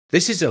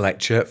This is a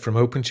lecture from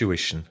Open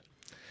Tuition.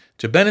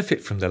 To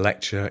benefit from the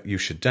lecture, you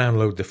should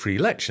download the free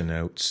lecture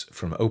notes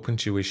from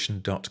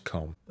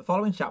opentuition.com. The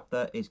following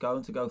chapter is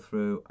going to go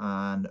through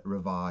and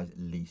revise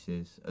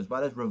leases. As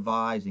well as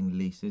revising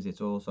leases,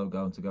 it's also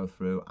going to go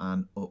through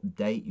and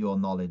update your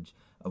knowledge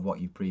of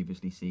what you've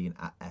previously seen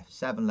at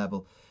F7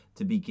 level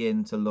to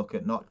begin to look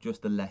at not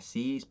just the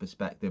lessee's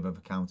perspective of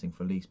accounting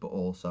for lease, but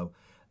also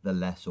the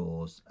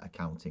lessor's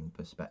accounting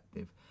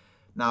perspective.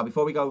 Now,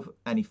 before we go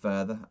any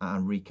further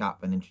and recap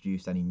and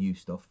introduce any new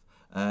stuff,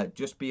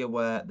 just be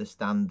aware the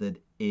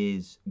standard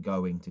is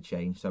going to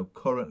change. So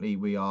currently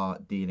we are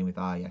dealing with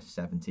IAS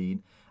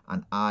 17,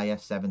 and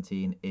IAS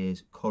 17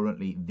 is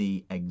currently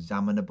the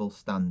examinable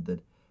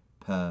standard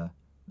per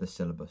the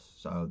syllabus.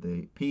 So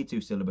the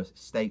P2 syllabus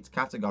states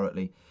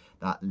categorically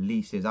that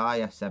leases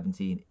IAS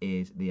 17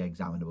 is the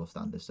examinable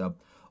standard. So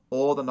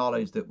all the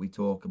knowledge that we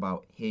talk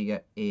about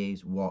here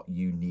is what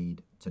you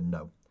need to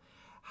know.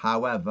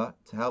 However,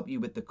 to help you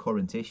with the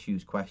current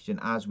issues question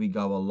as we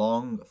go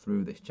along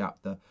through this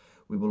chapter,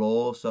 we will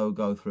also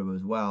go through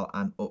as well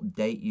and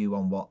update you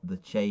on what the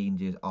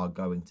changes are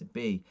going to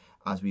be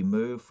as we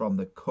move from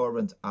the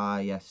current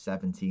IAS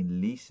 17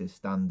 leases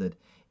standard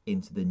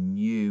into the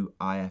new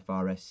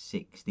IFRS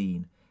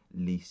 16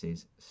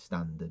 leases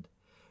standard.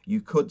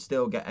 You could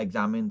still get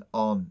examined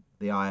on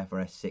the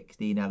IFRS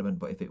 16 element,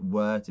 but if it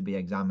were to be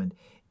examined,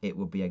 it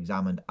would be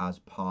examined as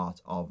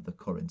part of the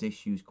current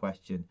issues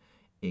question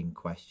in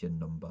question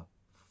number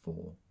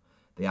 4.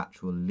 The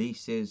actual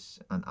leases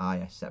and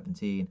IAS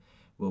 17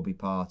 will be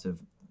part of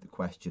the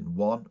question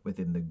 1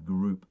 within the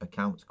group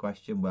accounts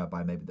question,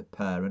 whereby maybe the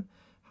parent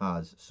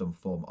has some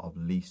form of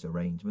lease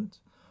arrangement,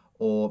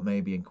 or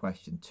maybe in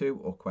question 2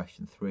 or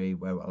question 3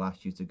 where it will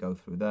ask you to go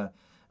through there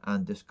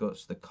and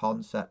discuss the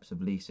concepts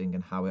of leasing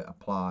and how it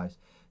applies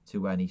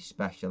to any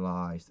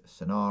specialized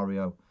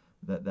scenario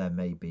that there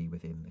may be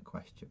within the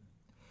question.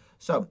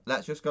 So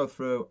let's just go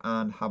through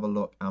and have a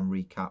look and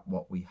recap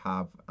what we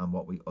have and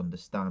what we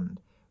understand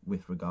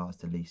with regards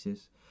to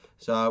leases.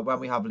 So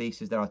when we have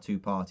leases, there are two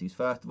parties.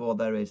 First of all,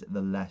 there is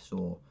the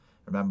lessor.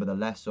 Remember, the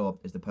lessor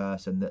is the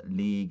person that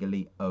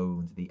legally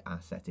owns the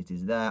asset. It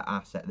is their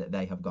asset that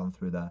they have gone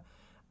through there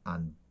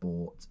and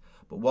bought.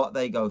 But what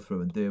they go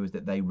through and do is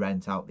that they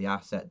rent out the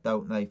asset,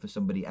 don't they, for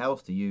somebody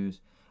else to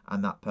use,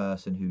 and that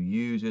person who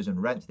uses and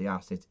rents the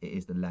asset, it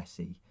is the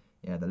lessee.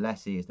 Yeah, the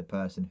lessee is the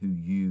person who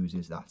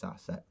uses that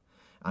asset,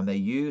 and they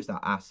use that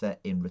asset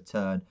in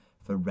return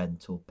for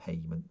rental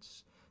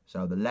payments.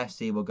 So the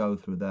lessee will go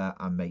through there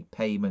and make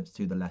payments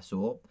to the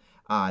lessor,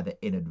 either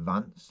in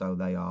advance, so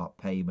they are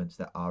payments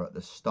that are at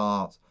the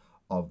start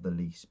of the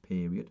lease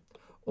period,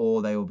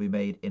 or they will be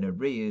made in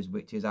arrears,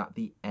 which is at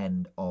the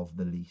end of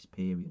the lease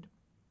period.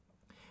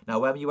 Now,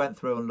 when you went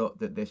through and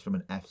looked at this from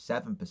an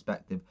F7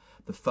 perspective,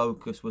 the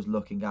focus was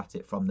looking at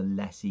it from the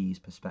lessee's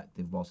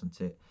perspective,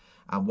 wasn't it?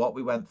 And what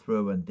we went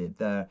through and did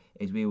there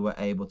is we were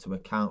able to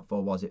account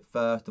for, was it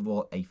first of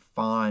all a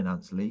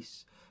finance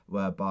lease,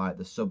 whereby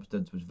the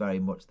substance was very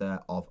much there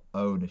of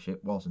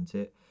ownership, wasn't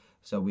it?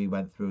 So we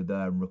went through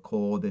there and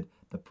recorded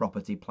the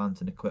property,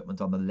 plant and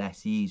equipment on the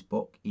lessee's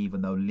book,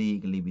 even though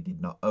legally we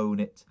did not own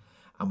it.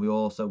 And we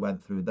also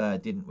went through there,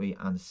 didn't we,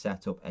 and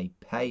set up a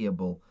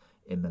payable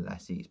in the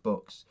lessee's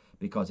books,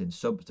 because in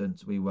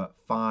substance we were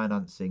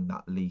financing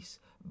that lease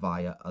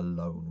via a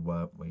loan,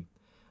 weren't we?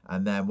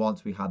 And then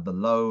once we had the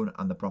loan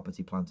and the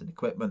property, plant and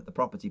equipment, the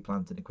property,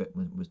 plant and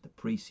equipment was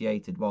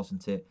depreciated,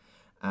 wasn't it?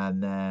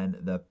 And then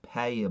the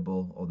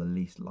payable or the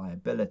lease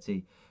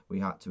liability, we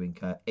had to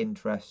incur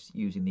interest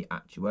using the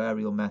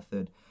actuarial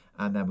method,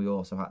 and then we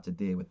also had to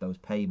deal with those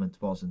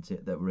payments, wasn't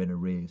it, that were in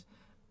arrears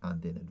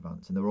and in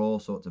advance. And there were all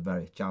sorts of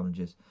various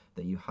challenges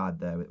that you had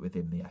there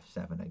within the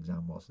F7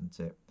 exam, wasn't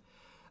it?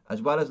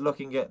 As well as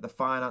looking at the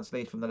finance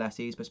lease from the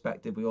lessee's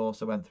perspective, we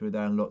also went through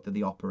there and looked at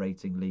the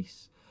operating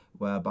lease,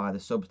 whereby the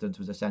substance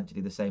was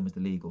essentially the same as the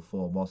legal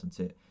form, wasn't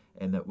it?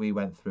 In that we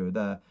went through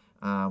there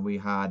and we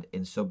had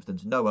in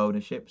substance no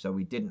ownership, so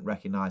we didn't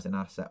recognise an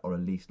asset or a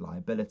lease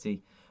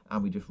liability,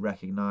 and we just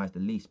recognised the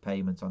lease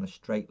payments on a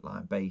straight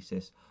line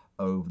basis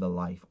over the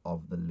life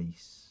of the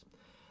lease.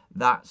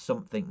 That's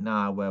something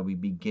now where we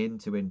begin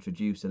to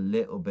introduce a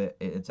little bit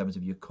in terms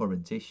of your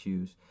current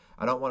issues.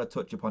 I don't want to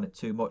touch upon it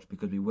too much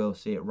because we will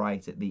see it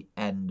right at the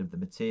end of the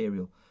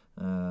material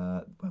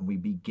when we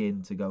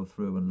begin to go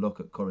through and look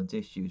at current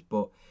issues.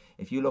 But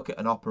if you look at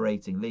an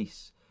operating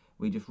lease,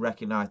 we just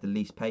recognise the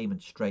lease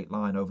payment straight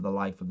line over the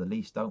life of the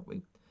lease, don't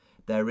we?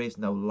 There is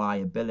no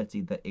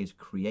liability that is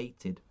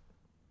created.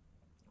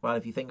 Well,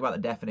 if you think about the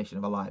definition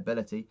of a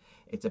liability,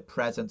 it's a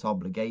present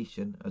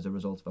obligation as a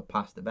result of a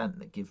past event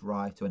that gives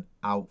rise to an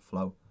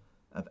outflow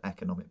of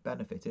economic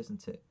benefit,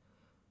 isn't it?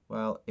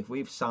 Well, if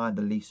we've signed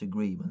the lease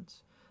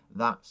agreement,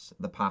 that's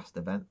the past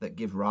event that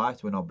gives rise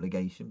to an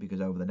obligation,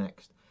 because over the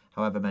next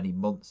however many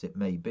months it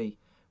may be,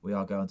 we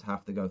are going to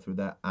have to go through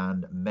there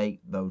and make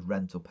those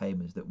rental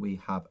payments that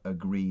we have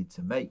agreed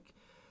to make.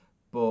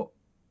 But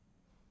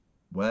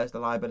where's the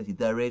liability?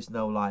 There is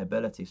no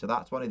liability. So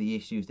that's one of the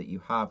issues that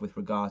you have with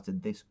regard to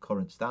this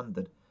current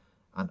standard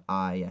and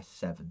IAS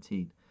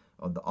 17.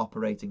 Under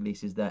operating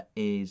leases, there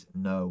is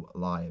no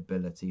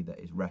liability that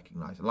is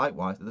recognised.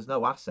 Likewise, there's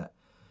no asset.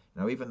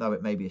 Now, even though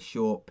it may be a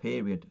short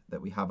period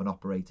that we have an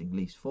operating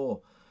lease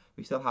for,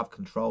 we still have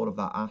control of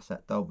that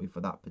asset, don't we, for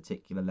that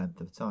particular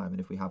length of time. And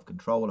if we have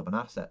control of an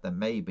asset, then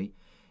maybe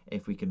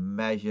if we can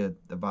measure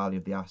the value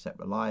of the asset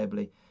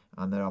reliably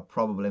and there are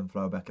probable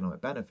inflow of economic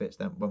benefits,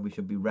 then when we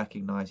should be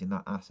recognising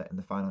that asset in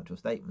the financial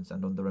statements,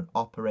 and under an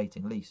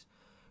operating lease,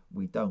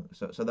 we don't.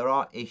 So there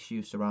are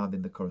issues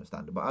surrounding the current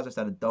standard. But as I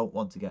said, I don't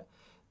want to get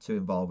too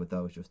involved with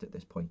those just at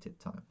this point in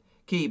time.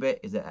 Key bit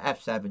is that at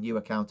F7 you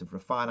accounted for a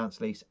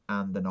finance lease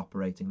and an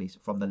operating lease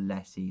from the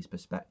lessee's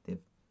perspective.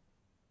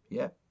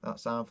 Yeah, that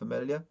sound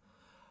familiar?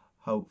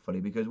 Hopefully,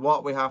 because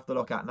what we have to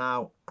look at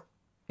now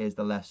is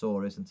the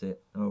lessor, isn't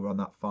it? Over on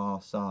that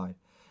far side.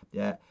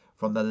 Yeah,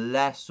 from the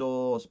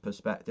lessor's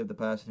perspective, the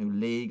person who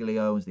legally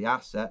owns the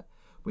asset,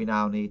 we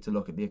now need to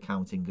look at the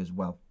accounting as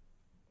well.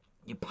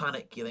 You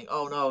panic, you think,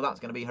 oh no,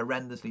 that's going to be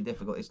horrendously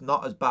difficult. It's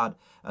not as bad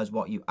as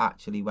what you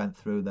actually went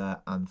through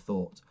there and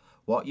thought.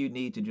 What you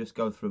need to just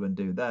go through and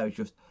do there is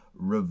just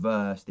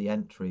reverse the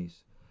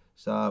entries.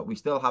 So we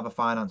still have a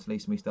finance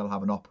lease and we still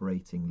have an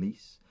operating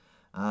lease.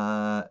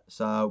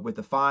 So with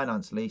the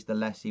finance lease, the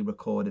lessee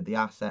recorded the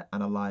asset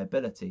and a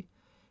liability.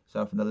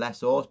 So from the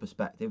lessor's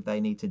perspective,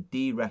 they need to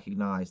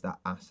de-recognise that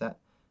asset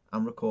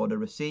and record a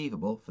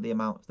receivable for the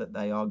amounts that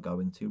they are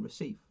going to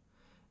receive.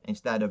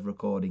 Instead of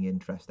recording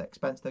interest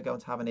expense, they're going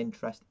to have an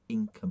interest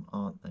income,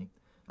 aren't they?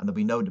 And there'll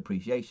be no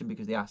depreciation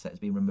because the asset has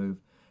been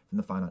removed from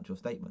the financial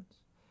statements.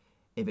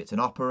 If it's an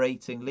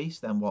operating lease,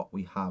 then what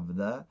we have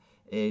there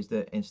is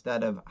that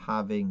instead of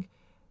having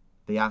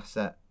the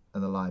asset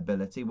and the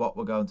liability, what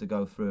we're going to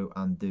go through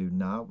and do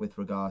now with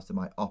regards to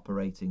my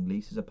operating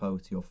lease as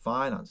opposed to your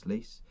finance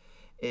lease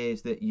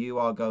is that you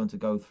are going to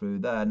go through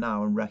there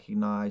now and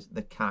recognise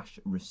the cash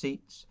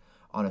receipts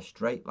on a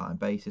straight line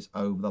basis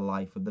over the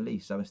life of the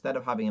lease. So instead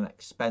of having an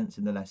expense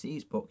in the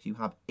lessee's books, you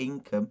have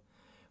income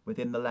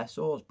within the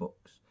lessor's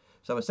books.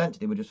 So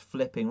essentially we're just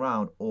flipping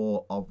around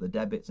all of the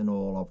debits and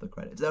all of the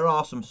credits. There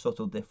are some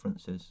subtle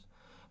differences,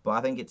 but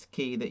I think it's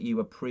key that you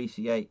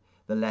appreciate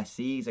the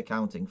lessee's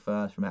accounting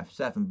first from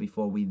F7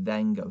 before we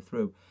then go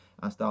through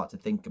and start to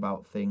think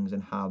about things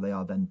and how they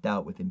are then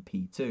dealt with in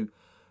P2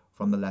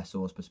 from the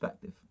lessor's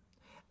perspective.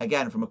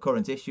 Again, from a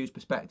current issues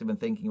perspective and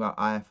thinking about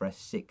IFRS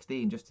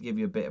 16, just to give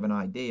you a bit of an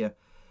idea,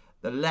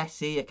 the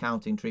lessee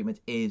accounting treatment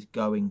is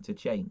going to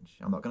change.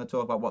 I'm not going to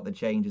talk about what the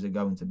changes are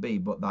going to be,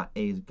 but that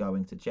is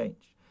going to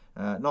change.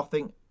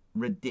 Nothing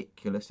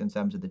ridiculous in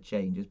terms of the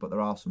changes, but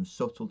there are some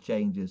subtle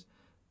changes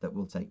that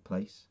will take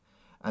place.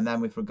 And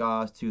then with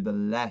regards to the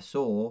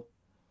lessor,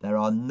 there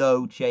are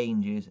no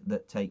changes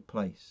that take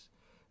place.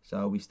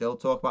 So we still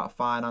talk about a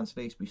finance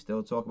lease, we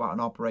still talk about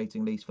an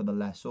operating lease for the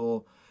lessor,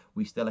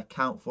 we still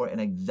account for it in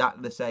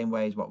exactly the same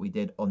way as what we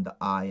did under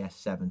IAS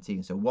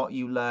 17. So what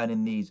you learn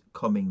in these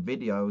coming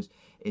videos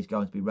is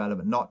going to be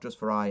relevant not just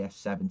for IAS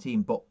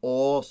 17, but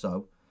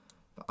also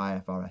for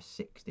IFRS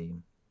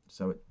 16.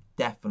 So it's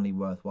definitely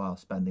worthwhile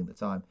spending the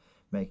time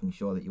making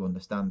sure that you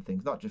understand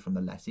things, not just from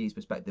the lessee's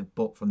perspective,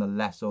 but from the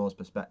lessor's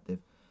perspective,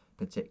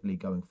 particularly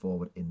going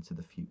forward into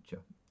the future.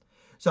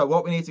 So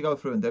what we need to go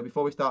through and do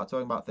before we start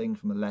talking about things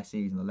from the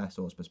lessee's and the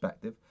lessor's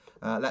perspective,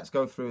 let's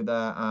go through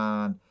there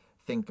and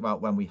think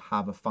about when we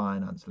have a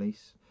finance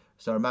lease.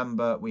 So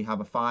remember, we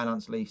have a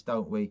finance lease,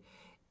 don't we,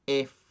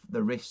 if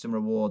the risks and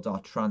rewards are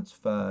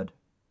transferred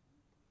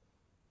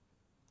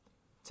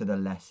to the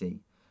lessee.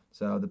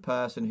 So the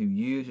person who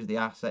uses the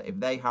asset, if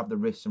they have the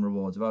risks and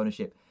rewards of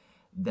ownership,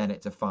 then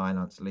it's a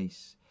finance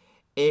lease.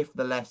 If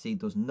the lessee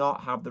does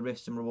not have the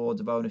risks and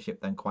rewards of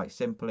ownership, then quite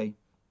simply,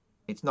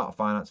 it's not a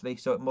finance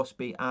lease, so it must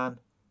be an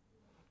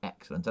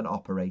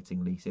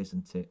operating lease,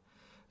 isn't it?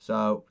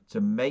 So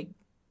to make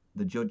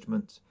the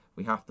judgment,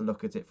 we have to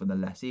look at it from the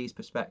lessee's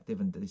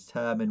perspective and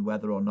determine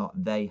whether or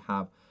not they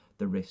have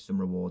the risks and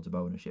rewards of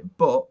ownership.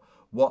 But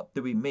what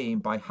do we mean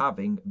by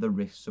having the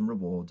risks and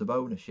rewards of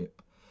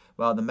ownership?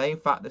 Well, the main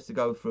factors to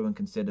go through and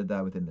consider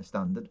there within the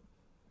standard,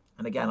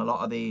 and again, a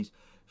lot of these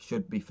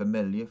should be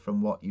familiar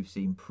from what you've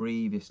seen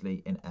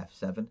previously in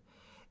F7,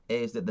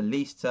 is that the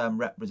lease term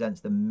represents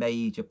the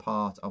major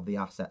part of the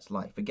asset's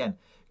life. Again,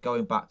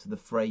 going back to the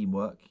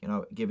framework,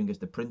 giving us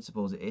the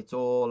principles, it's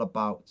all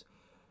about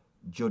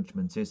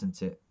judgment,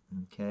 isn't it?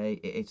 Okay,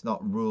 it's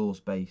not rules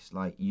based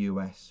like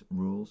US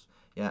rules.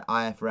 Yeah,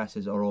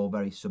 IFRSs are all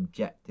very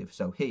subjective.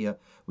 So here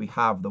we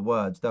have the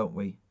words, don't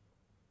we?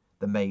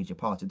 The major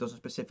part. It doesn't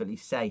specifically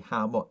say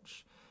how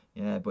much.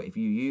 Yeah, but if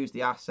you use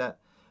the asset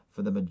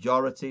for the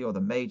majority or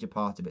the major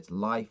part of its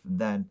life,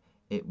 then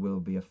it will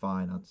be a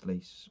finance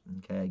lease.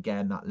 Okay,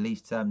 again, that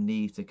lease term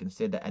needs to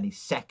consider any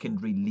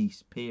secondary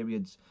lease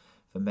periods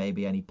for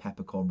maybe any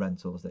peppercorn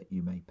rentals that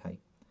you may pay.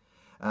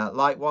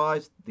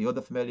 Likewise, the other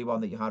familiar one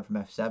that you had from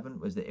F7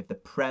 was that if the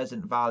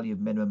present value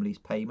of minimum lease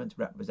payment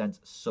represents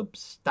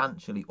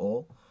substantially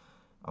all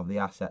of the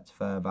asset's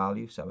fair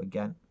value. So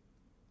again,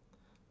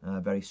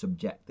 very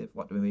subjective.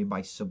 What do we mean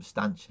by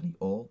substantially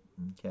all?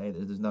 Okay,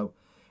 there's no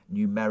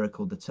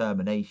numerical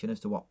determination as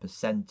to what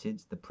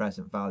percentage the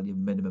present value of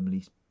minimum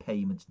lease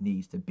payments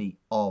needs to be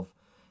of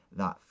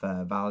that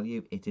fair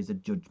value. It is a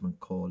judgment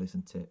call,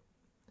 isn't it?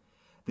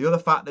 The other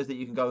factors that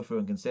you can go through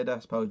and consider, I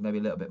suppose maybe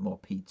a little bit more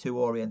P2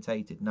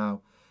 orientated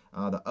now,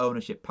 the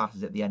ownership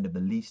passes at the end of the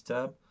lease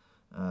term.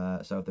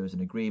 So if there is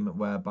an agreement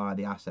whereby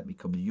the asset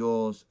becomes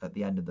yours at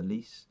the end of the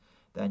lease,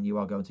 then you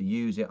are going to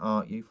use it,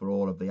 aren't you, for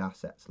all of the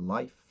asset's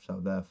life. So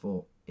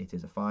therefore, it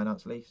is a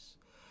finance lease.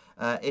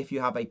 If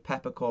you have a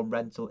peppercorn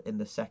rental in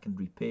the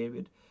secondary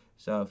period,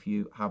 so if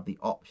you have the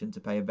option to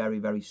pay a very,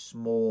 very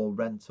small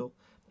rental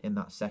in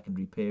that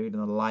secondary period,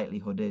 and the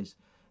likelihood is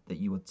that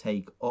you will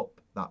take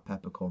up that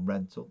peppercorn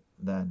rental,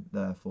 then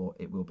therefore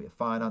it will be a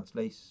finance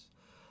lease.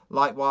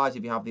 Likewise,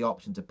 if you have the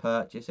option to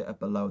purchase it at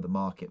below the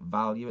market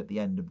value at the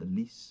end of the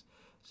lease,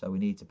 so we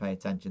need to pay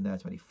attention there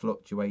to any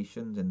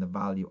fluctuations in the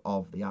value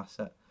of the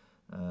asset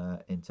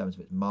in terms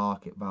of its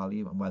market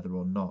value and whether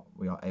or not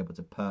we are able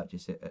to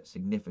purchase it at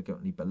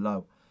significantly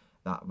below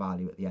that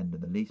value at the end of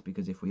the lease,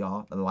 because if we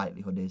are, the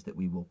likelihood is that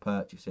we will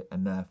purchase it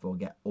and therefore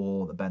get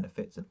all the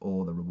benefits and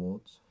all the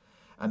rewards.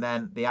 And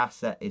then the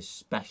asset is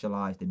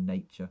specialised in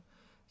nature.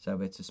 So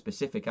if it's a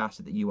specific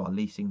asset that you are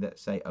leasing that,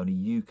 say, only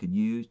you can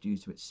use due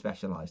to its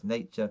specialised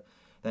nature,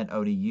 then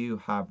only you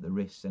have the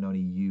risks and only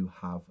you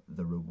have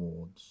the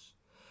rewards.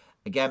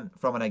 Again,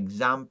 from an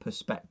exam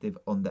perspective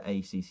under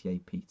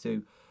ACCA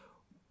P2,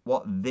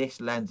 what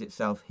this lends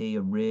itself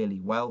here really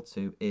well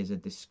to is a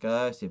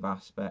discursive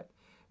aspect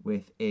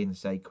within,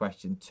 say,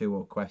 question 2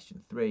 or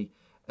question 3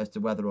 as to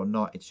whether or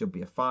not it should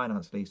be a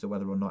finance lease or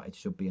whether or not it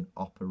should be an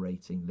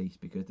operating lease,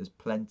 because there's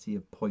plenty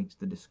of points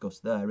to discuss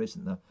there,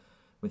 isn't there,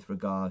 with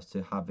regards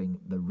to having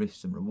the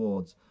risks and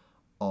rewards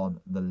on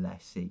the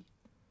lessee.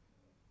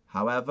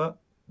 However,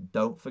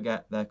 don't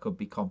forget there could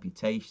be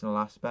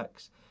computational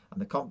aspects,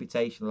 and the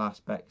computational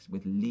aspects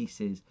with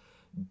leases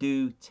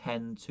do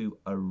tend to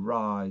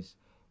arise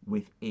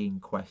within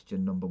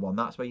question number 1.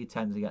 That's where you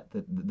tend to get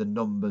the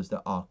numbers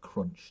that are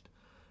crunched.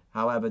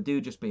 However, do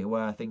just be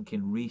aware, I think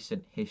in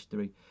recent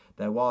history,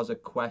 there was a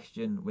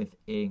question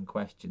within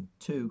question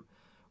 2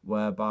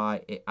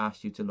 whereby it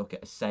asked you to look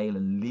at a sale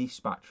and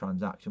leaseback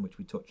transaction, which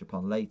we touch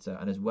upon later,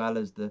 and as well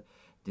as the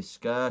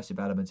discursive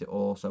element, it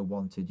also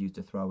wanted you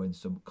to throw in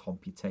some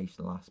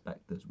computational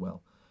aspect as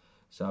well.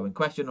 So in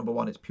question number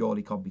 1, it's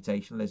purely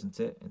computational, isn't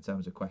it, in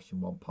terms of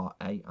question 1 part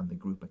A and the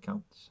group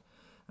accounts.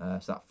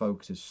 So that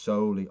focuses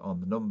solely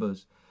on the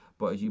numbers.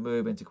 But as you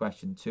move into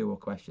question 2 or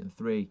question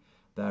 3,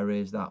 there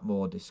is that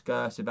more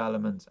discursive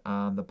element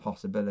and the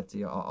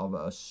possibility of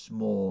a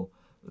small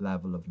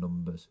level of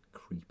numbers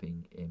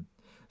creeping in.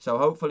 So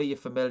hopefully you're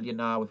familiar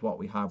now with what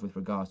we have with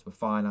regards to a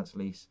finance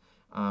lease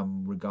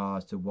and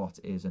regards to what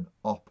is an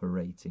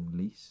operating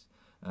lease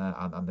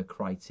and the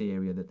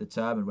criteria that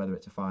determine whether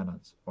it's a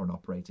finance or an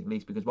operating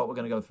lease. Because what we're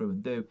going to go through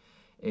and do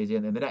is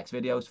in the next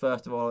videos,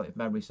 first of all, if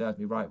memory serves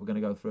me right, we're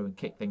going to go through and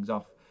kick things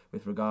off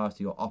with regards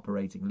to your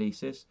operating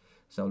leases.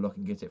 So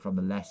looking at it from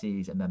the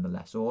lessees and then the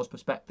lessor's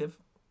perspective.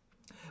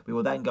 We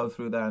will then go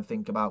through there and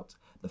think about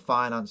the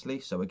finance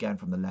lease. So again,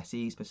 from the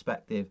lessee's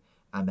perspective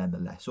and then the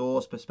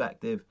lessor's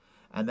perspective.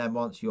 And then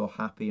once you're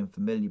happy and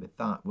familiar with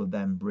that, we'll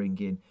then bring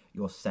in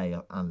your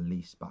sale and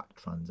leaseback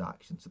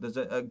transaction. So there's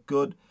a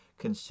good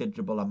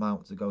considerable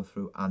amount to go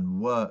through and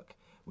work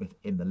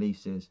within the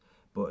leases.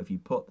 But if you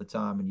put the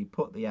time and you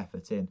put the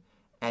effort in,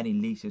 any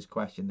leases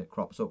question that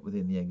crops up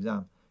within the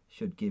exam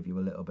should give you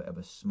a little bit of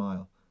a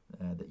smile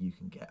that you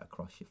can get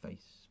across your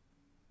face.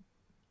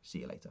 See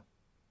you later.